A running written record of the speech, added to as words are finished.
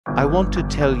I want to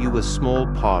tell you a small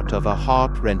part of a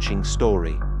heart-wrenching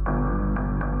story.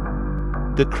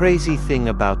 The crazy thing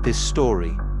about this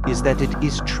story is that it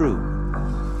is true.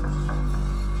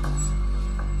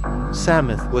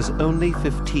 Sameth was only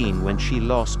 15 when she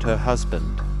lost her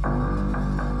husband.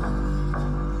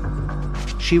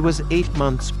 She was 8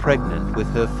 months pregnant with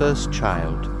her first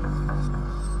child.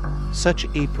 Such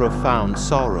a profound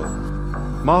sorrow,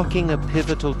 marking a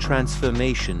pivotal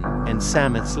transformation in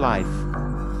Sameth's life.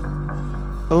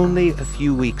 Only a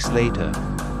few weeks later,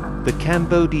 the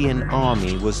Cambodian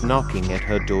army was knocking at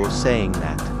her door saying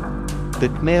that the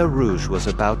Khmer Rouge was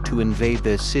about to invade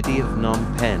their city of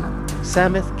Phnom Penh.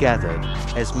 Sameth gathered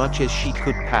as much as she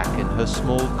could pack in her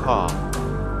small car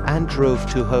and drove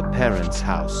to her parents'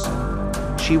 house.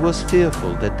 She was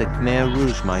fearful that the Khmer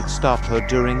Rouge might stop her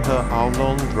during her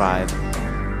hour-long drive.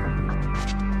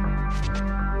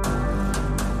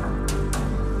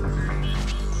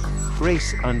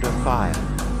 Grace under fire.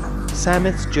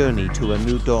 Sameth's journey to a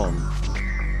new dawn.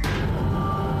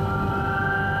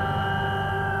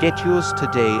 Get yours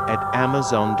today at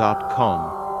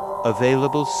Amazon.com.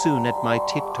 Available soon at my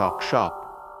TikTok shop.